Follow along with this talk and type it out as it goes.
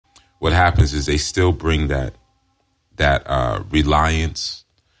what happens is they still bring that reliance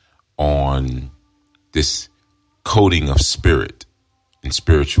on this coding of spirit and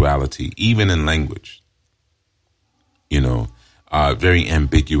spirituality, even in language. Very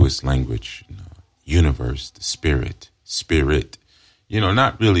ambiguous language, universe, the spirit,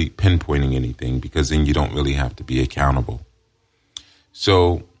 not really pinpointing anything, because then you don't really have to be accountable.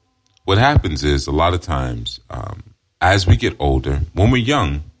 So what happens is a lot of times, as we get older, when we're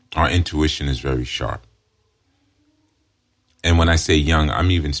young, our intuition is very sharp. And when I say young, I'm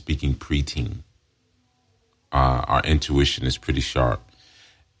even speaking preteen. Our intuition is pretty sharp.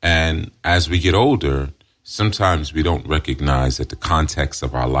 And as we get older, sometimes we don't recognize that the context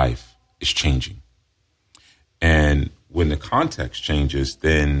of our life is changing. And when the context changes,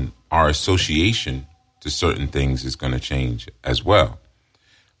 then our association to certain things is going to change as well.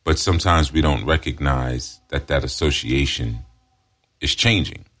 But sometimes we don't recognize that association is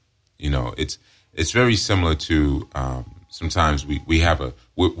changing. It's very similar to sometimes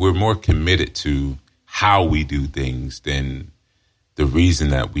we're more committed to how we do things than the reason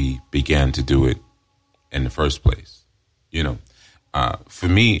that we began to do it in the first place. For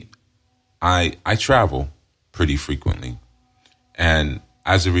me, I travel pretty frequently. And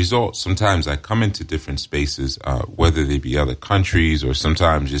as a result, sometimes I come into different spaces, whether they be other countries or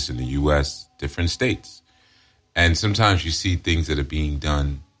sometimes just in the U.S., different states. And sometimes you see things that are being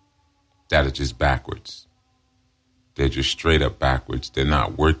done that are just backwards. They're just straight up backwards. They're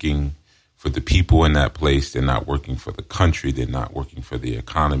not working for the people in that place. They're not working for the country. They're not working for the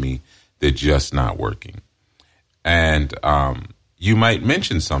economy. They're just not working. And you might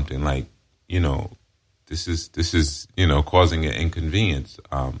mention something like, this is causing an inconvenience.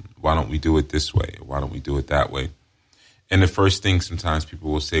 Why don't we do it this way? Why don't we do it that way? And the first thing sometimes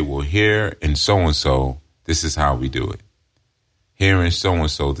people will say, well, here in so-and-so, this is how we do it. Here in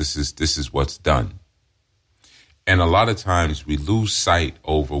so-and-so, this is what's done. And a lot of times we lose sight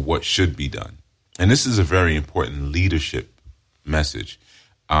over what should be done. And this is a very important leadership message.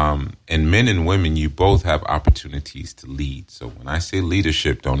 And men and women, you both have opportunities to lead. So when I say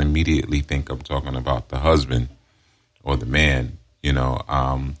leadership, don't immediately think I'm talking about the husband or the man.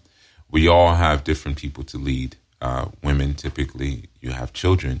 We all have different people to lead. Women, typically, you have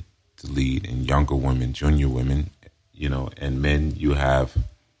children to lead, and younger women, junior women, and men, you have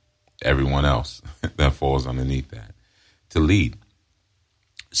everyone else that falls underneath that to lead.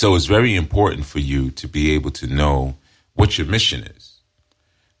 So it's very important for you to be able to know what your mission is.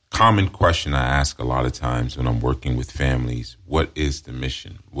 Common question I ask a lot of times when I'm working with families: what is the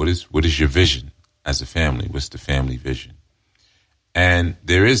mission? What is your vision as a family? What's the family vision? And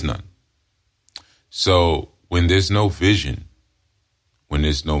there is none. So when there's no vision, when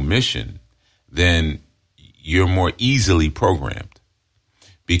there's no mission, then you're more easily programmed,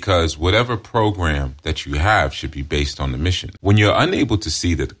 because whatever program that you have should be based on the mission. When you're unable to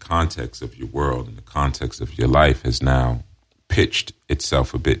see that the context of your world and the context of your life has now pitched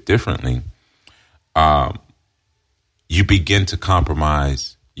itself a bit differently, you begin to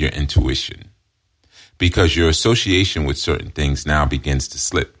compromise your intuition, because your association with certain things now begins to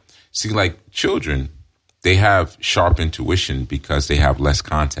slip. See, like children, they have sharp intuition because they have less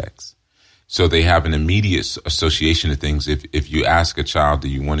context. So they have an immediate association of things. If you ask a child, do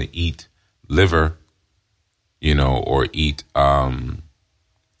you want to eat liver, or eat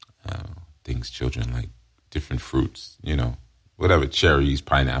things children like, different fruits, whatever, cherries,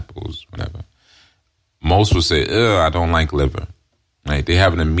 pineapples, whatever. Most will say, I don't like liver. Right? They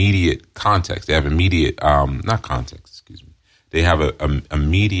have an immediate context. They have immediate, not context, excuse me. They have an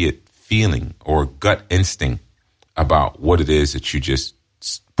immediate feeling or gut instinct about what it is that you just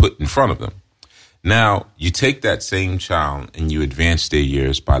put in front of them. Now, you take that same child and you advance their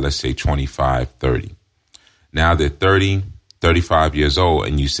years by, let's say, 25, 30. Now they're 30, 35 years old,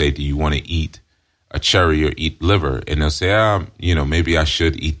 and you say, do you want to eat a cherry or eat liver? And they'll say, maybe I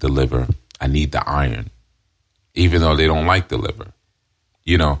should eat the liver. I need the iron, even though they don't like the liver.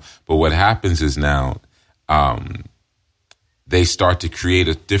 But what happens is now they start to create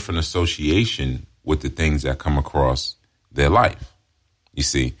a different association with the things that come across their life, you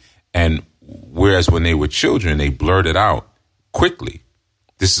see. And whereas when they were children, they blurted out quickly,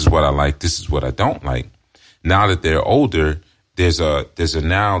 this is what I like, this is what I don't like. Now that they're older, there's a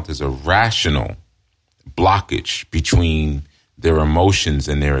rational blockage between their emotions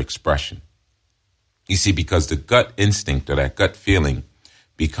and their expression. You see, because the gut instinct or that gut feeling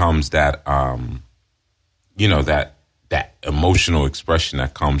becomes that, that emotional expression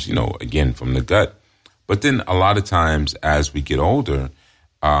that comes, again, from the gut. But then a lot of times as we get older,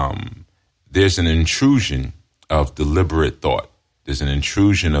 there's an intrusion of deliberate thought. There's an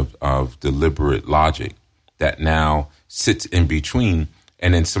intrusion of deliberate logic that now sits in between.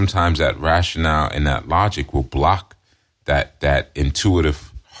 And then sometimes that rationale and that logic will block that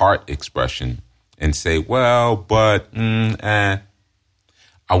intuitive heart expression and say, well, but, I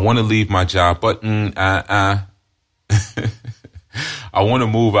want to leave my job, but, I want to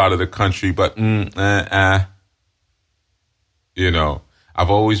move out of the country, but, you know, I've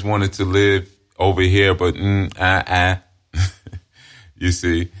always wanted to live over here, but, you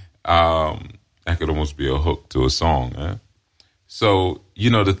see, that could almost be a hook to a song. So, you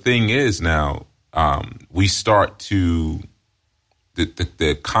know, the thing is now, we start to,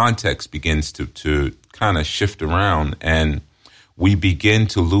 the context begins to kind of shift around, and we begin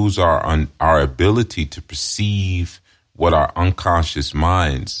to lose our ability to perceive what our unconscious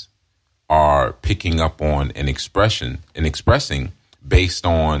minds are picking up on and expressing based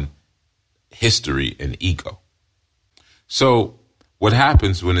on history and ego. So what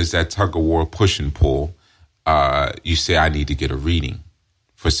happens when it's that tug of war, push and pull? You say, I need to get a reading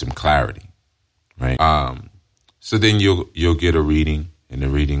for some clarity, right? So then you'll get a reading, and the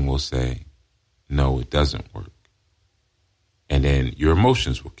reading will say, no, it doesn't work. And then your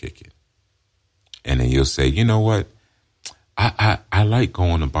emotions will kick in. And then you'll say, you know what? I like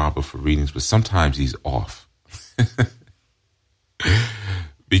going to Baba for readings, but sometimes he's off.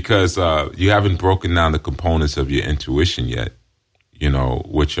 Because you haven't broken down the components of your intuition yet, you know,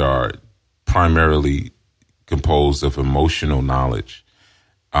 which are primarily composed of emotional knowledge,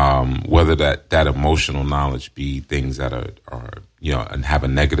 whether that emotional knowledge be things that are you know, and have a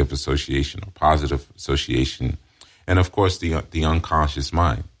negative association or positive association, and of course the unconscious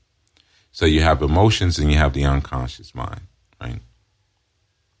mind. So you have emotions and you have the unconscious mind, right?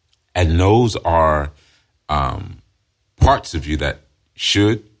 And those are parts of you that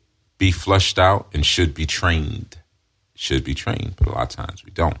should be flushed out and should be trained, but a lot of times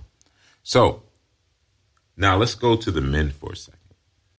we don't. So now let's go to the men for a second.